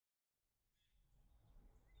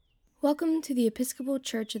Welcome to the Episcopal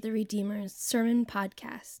Church of the Redeemer's Sermon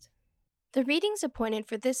Podcast. The readings appointed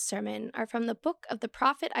for this sermon are from the book of the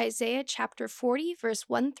prophet Isaiah, chapter 40, verse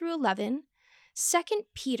 1 through 11, 2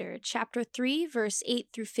 Peter, chapter 3, verse 8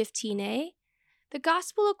 through 15a, the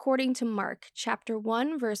Gospel according to Mark, chapter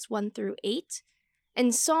 1, verse 1 through 8,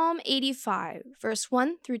 and Psalm 85, verse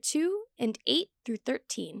 1 through 2 and 8 through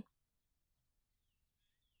 13.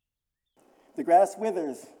 The grass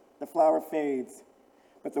withers, the flower fades,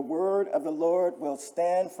 but the word of the Lord will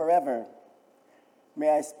stand forever. May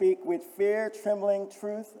I speak with fear, trembling,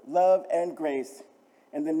 truth, love, and grace,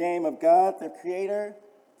 in the name of God, the Creator,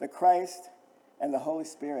 the Christ, and the Holy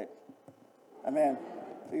Spirit. Amen.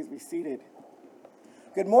 Please be seated.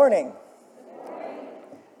 Good morning.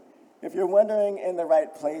 If you're wondering in the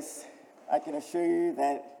right place, I can assure you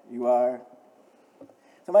that you are.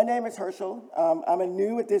 So my name is Herschel. I'm a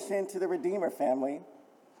new addition to the Redeemer family.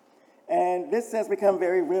 And this has become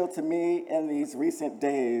very real to me in these recent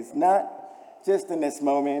days, not just in this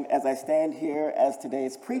moment as I stand here as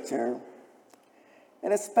today's preacher.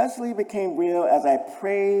 It especially became real as I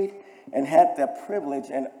prayed and had the privilege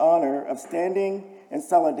and honor of standing in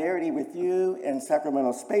solidarity with you in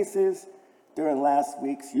sacramental spaces during last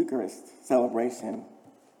week's Eucharist celebration.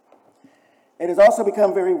 It has also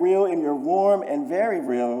become very real in your warm and very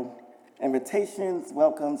real invitations,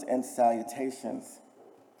 welcomes, and salutations.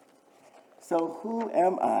 So who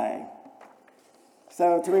am I?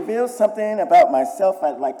 So to reveal something about myself,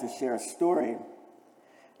 I'd like to share a story.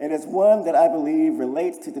 It is one that I believe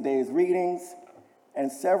relates to today's readings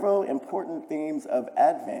and several important themes of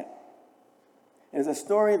Advent. It is a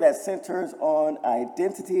story that centers on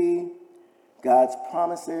identity, God's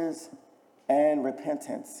promises, and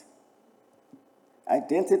repentance.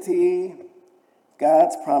 Identity,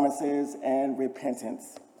 God's promises, and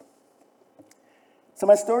repentance. So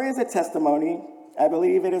my story is a testimony. I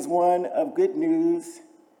believe it is one of good news,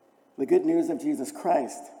 the good news of Jesus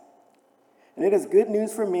Christ. And it is good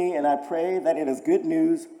news for me, and I pray that it is good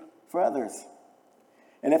news for others.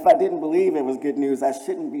 And if I didn't believe it was good news, I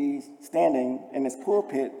shouldn't be standing in this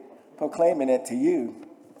pulpit proclaiming it to you.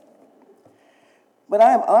 But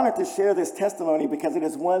I am honored to share this testimony because it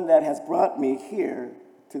is one that has brought me here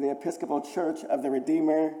to the Episcopal Church of the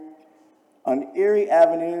Redeemer on Erie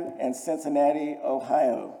Avenue in Cincinnati,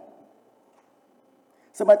 Ohio.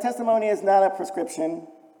 So my testimony is not a prescription,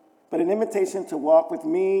 but an invitation to walk with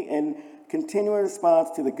me in continual response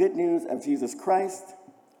to the good news of Jesus Christ,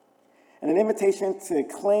 and an invitation to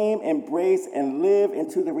claim, embrace, and live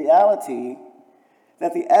into the reality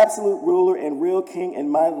that the absolute ruler and real king in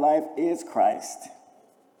my life is Christ.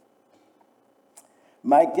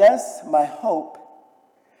 My guess, my hope,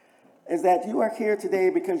 is that you are here today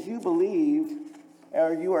because you believe,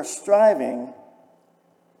 or you are striving,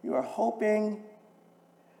 you are hoping,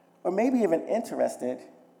 or maybe even interested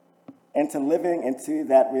into living into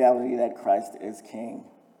that reality that Christ is King.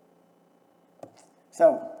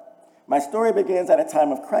 So, my story begins at a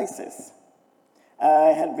time of crisis. I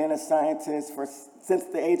had been a scientist since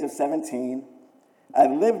the age of 17. I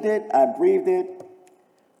lived it, I breathed it.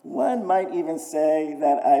 One might even say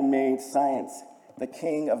that I made science the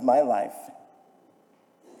king of my life.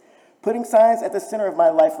 Putting science at the center of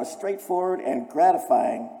my life was straightforward and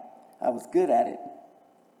gratifying. I was good at it.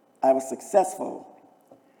 I was successful.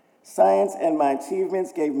 Science and my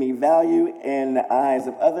achievements gave me value in the eyes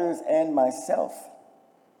of others and myself.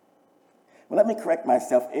 Well, let me correct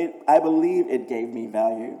myself. I believe it gave me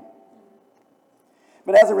value.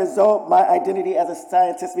 But as a result, my identity as a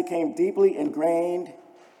scientist became deeply ingrained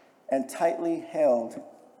and tightly held.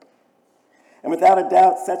 And without a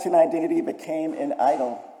doubt, such an identity became an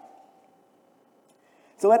idol.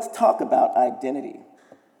 So let's talk about identity.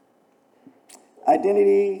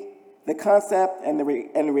 Identity, the concept and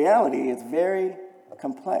the reality is very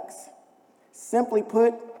complex. Simply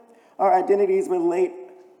put, our identities relate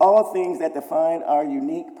all things that define our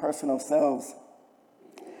unique personal selves.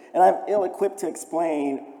 And I'm ill-equipped to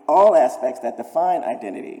explain all aspects that define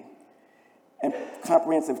identity in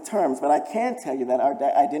comprehensive terms, but I can tell you that our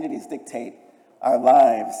identities dictate our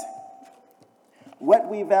lives. What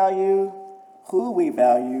we value, who we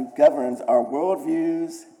value, governs our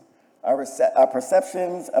worldviews, our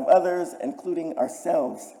perceptions of others, including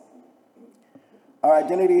ourselves. Our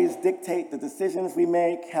identities dictate the decisions we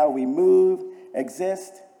make, how we move,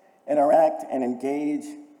 exist, interact, and engage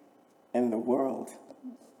in the world.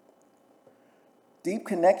 Deep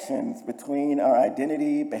connections between our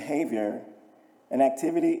identity, behavior, and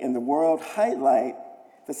activity in the world highlight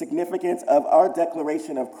the significance of our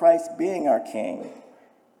declaration of Christ being our King,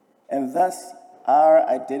 and thus our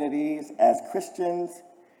identities as Christians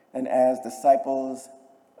and as disciples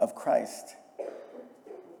of Christ.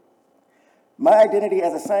 My identity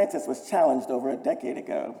as a scientist was challenged over a decade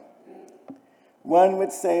ago. One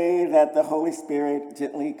would say that the Holy Spirit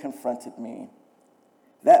gently confronted me.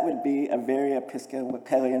 That would be a very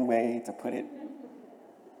Episcopalian way to put it.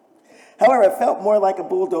 However, it felt more like a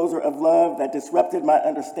bulldozer of love that disrupted my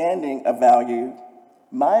understanding of value,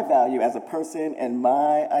 my value as a person, and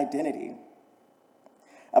my identity.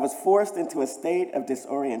 I was forced into a state of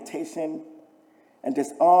disorientation and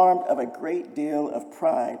disarmed of a great deal of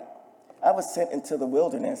pride. I was sent into the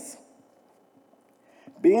wilderness.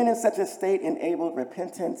 Being in such a state enabled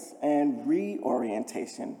repentance and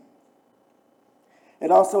reorientation.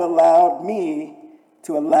 It also allowed me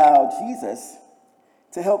to allow Jesus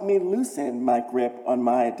to help me loosen my grip on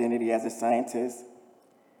my identity as a scientist,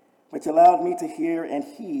 which allowed me to hear and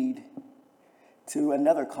heed to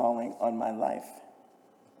another calling on my life.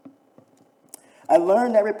 I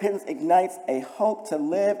learned that repentance ignites a hope to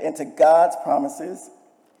live into God's promises,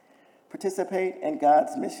 participate in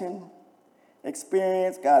God's mission,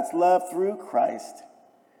 experience God's love through Christ,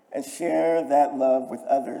 and share that love with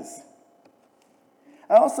others.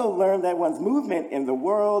 I also learned that one's movement in the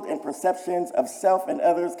world and perceptions of self and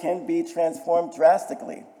others can be transformed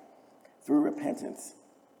drastically through repentance.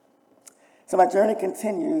 So my journey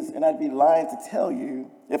continues, and I'd be lying to tell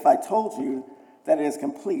you if I told you that it is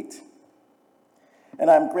complete.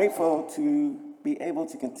 And I'm grateful to be able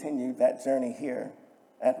to continue that journey here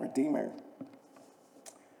at Redeemer.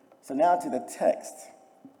 So now to the text.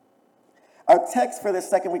 Our text for the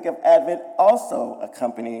second week of Advent also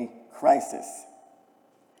accompany crisis.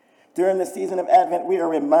 During the season of Advent, we are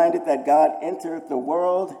reminded that God entered the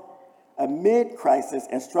world amid crisis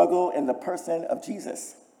and struggle in the person of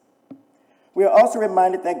Jesus. We are also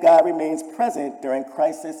reminded that God remains present during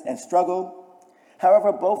crisis and struggle.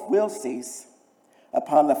 However, both will cease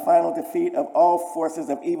upon the final defeat of all forces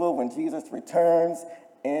of evil when Jesus returns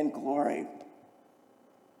in glory.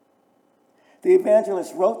 The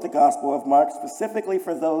evangelist wrote the Gospel of Mark specifically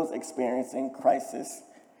for those experiencing crisis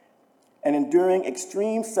and enduring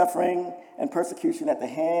extreme suffering and persecution at the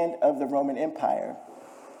hand of the Roman Empire.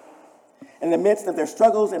 In the midst of their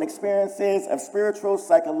struggles and experiences of spiritual,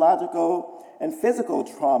 psychological, and physical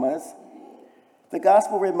traumas, the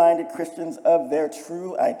gospel reminded Christians of their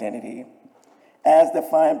true identity, as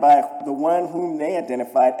defined by the one whom they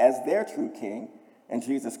identified as their true king, in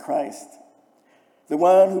Jesus Christ, the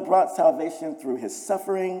one who brought salvation through his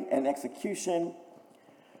suffering and execution,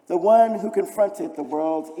 the one who confronted the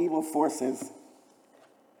world's evil forces,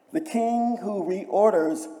 the king who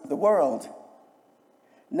reorders the world,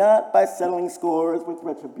 not by settling scores with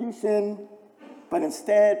retribution, but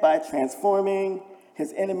instead by transforming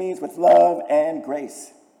his enemies with love and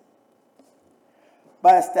grace.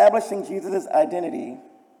 By establishing Jesus' identity,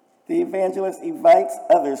 the evangelist invites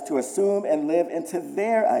others to assume and live into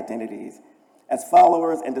their identities as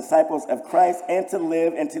followers and disciples of Christ, and to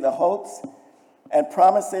live into the hopes and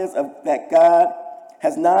promises of that God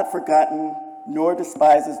has not forgotten nor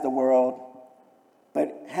despises the world,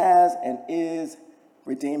 but has and is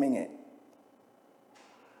redeeming it.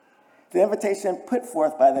 The invitation put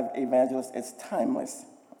forth by the evangelist is timeless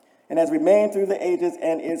and has remained through the ages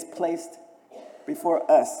and is placed before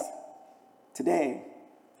us today.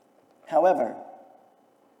 However,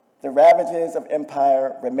 the ravages of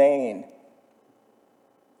empire remain.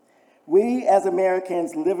 We, as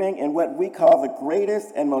Americans living in what we call the greatest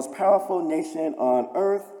and most powerful nation on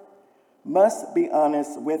earth, must be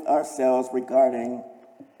honest with ourselves regarding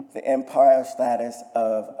the empire status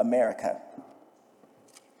of America.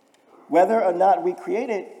 Whether or not we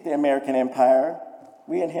created the American empire,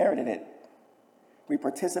 we inherited it. We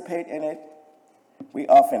participate in it. We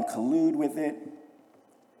often collude with it.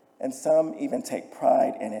 And some even take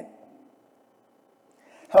pride in it.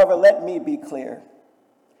 However, let me be clear.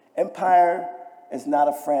 Empire is not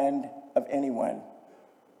a friend of anyone.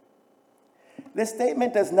 This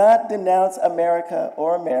statement does not denounce America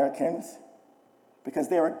or Americans, because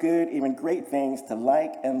there are good, even great things to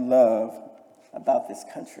like and love about this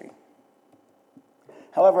country.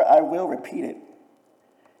 However, I will repeat it.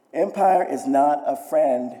 Empire is not a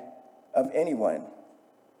friend of anyone.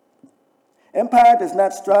 Empire does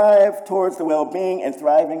not strive towards the well-being and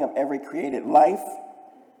thriving of every created life.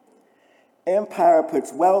 Empire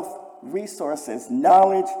puts wealth, resources,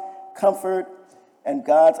 knowledge, comfort, and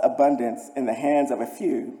God's abundance in the hands of a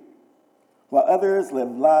few, while others live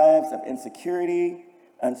lives of insecurity,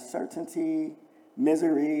 uncertainty,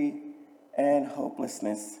 misery, and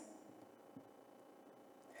hopelessness.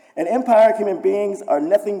 In empire, human beings are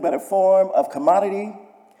nothing but a form of commodity,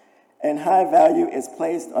 and high value is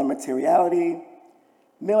placed on materiality,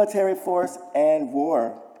 military force, and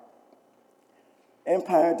war.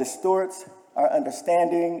 Empire distorts our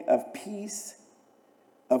understanding of peace,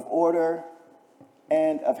 of order,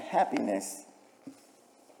 and of happiness.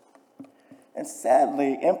 And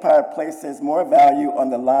sadly, empire places more value on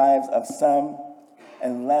the lives of some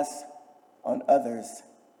and less on others.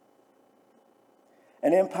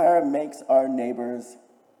 An empire makes our neighbors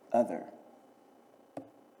other.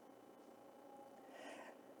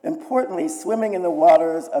 Importantly, swimming in the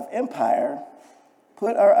waters of empire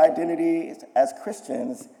put our identities as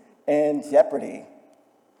Christians in jeopardy.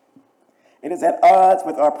 It is at odds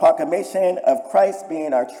with our proclamation of Christ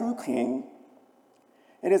being our true King.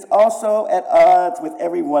 It is also at odds with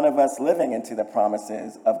every one of us living into the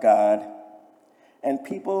promises of God and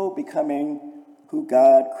people becoming who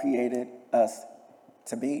God created us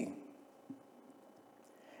to be.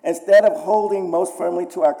 Instead of holding most firmly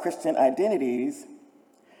to our Christian identities,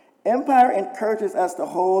 empire encourages us to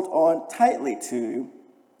hold on tightly to,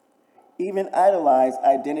 even idolize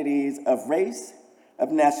identities of race,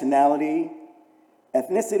 of nationality,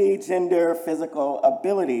 ethnicity, gender, physical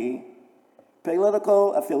ability,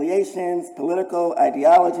 political affiliations, political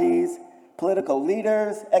ideologies, political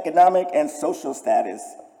leaders, economic and social status.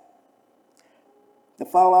 The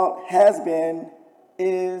fallout has been,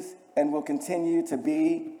 is, and will continue to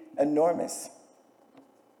be enormous.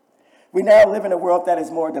 We now live in a world that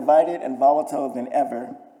is more divided and volatile than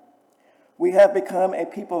ever. We have become a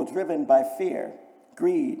people driven by fear,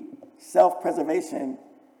 greed, self-preservation,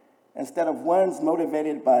 instead of ones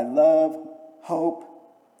motivated by love, hope,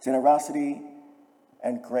 generosity,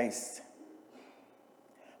 and grace.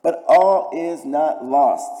 But all is not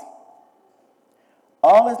lost.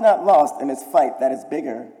 All is not lost in this fight that is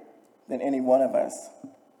bigger than any one of us.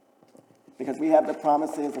 Because we have the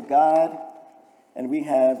promises of God, and we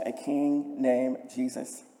have a King named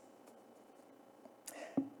Jesus.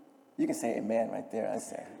 You can say amen right there, I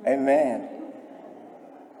say. Amen.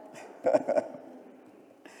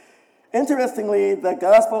 Interestingly, the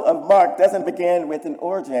Gospel of Mark doesn't begin with an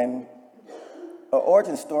origin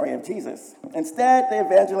story of Jesus. Instead, the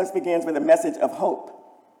evangelist begins with a message of hope,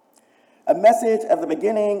 a message of the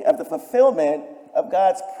beginning of the fulfillment of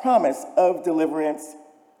God's promise of deliverance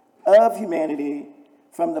of humanity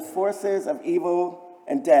from the forces of evil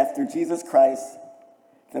and death through Jesus Christ,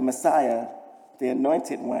 the Messiah, the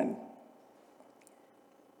Anointed One.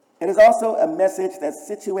 It is also a message that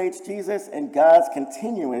situates Jesus in God's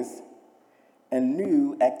continuous and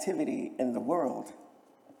new activity in the world.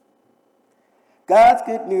 God's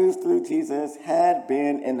good news through Jesus had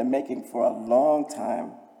been in the making for a long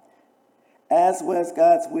time, as was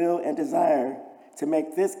God's will and desire to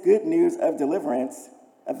make this good news of deliverance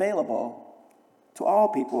available to all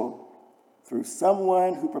people through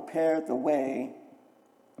someone who prepared the way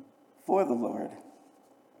for the Lord.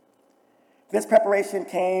 This preparation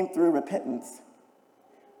came through repentance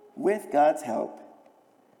with God's help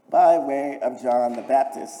by way of John the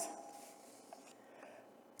Baptist.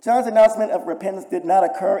 John's announcement of repentance did not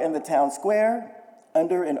occur in the town square,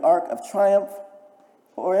 under an arc of triumph,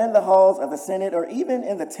 or in the halls of the Senate, or even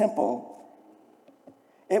in the temple.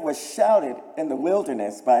 It was shouted in the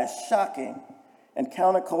wilderness by a shocking and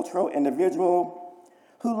countercultural individual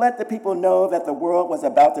who let the people know that the world was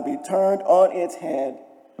about to be turned on its head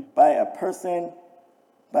by a person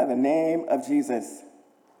by the name of Jesus.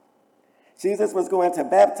 Jesus was going to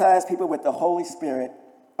baptize people with the Holy Spirit,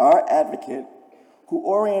 our advocate, who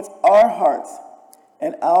orients our hearts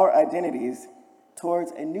and our identities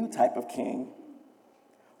towards a new type of king,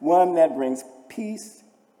 one that brings peace,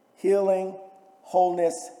 healing,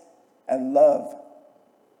 wholeness, and love.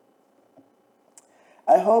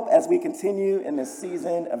 I hope as we continue in this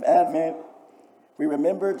season of Advent, we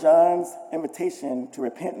remember John's invitation to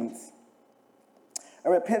repentance.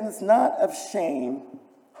 A repentance not of shame,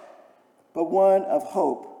 but one of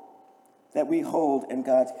hope that we hold in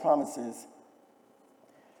God's promises.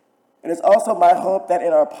 It is also my hope that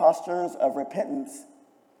in our postures of repentance,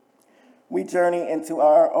 we journey into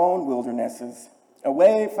our own wildernesses,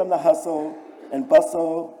 away from the hustle and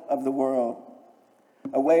bustle of the world,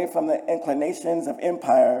 away from the inclinations of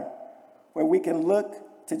empire, where we can look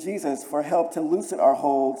to Jesus for help to loosen our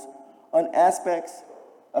holds on aspects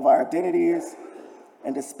of our identities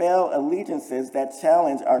and dispel allegiances that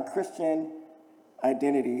challenge our Christian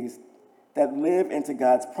identities, that live into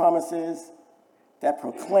God's promises, that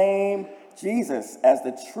proclaim Jesus as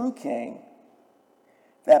the true King,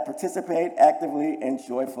 that participate actively and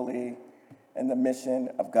joyfully in the mission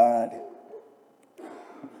of God.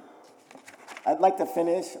 I'd like to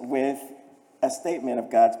finish with a statement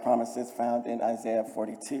of God's promises found in Isaiah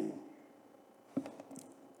 42.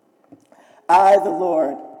 I, the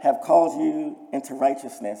Lord, have called you into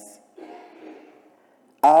righteousness.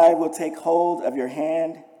 I will take hold of your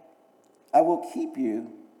hand. I will keep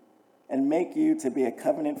you and make you to be a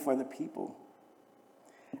covenant for the people,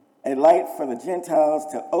 a light for the Gentiles,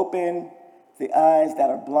 to open the eyes that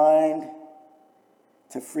are blind,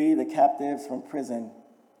 to free the captives from prison,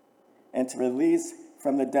 and to release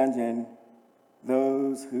from the dungeon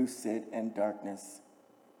those who sit in darkness.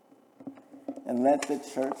 And let the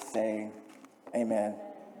church say, amen.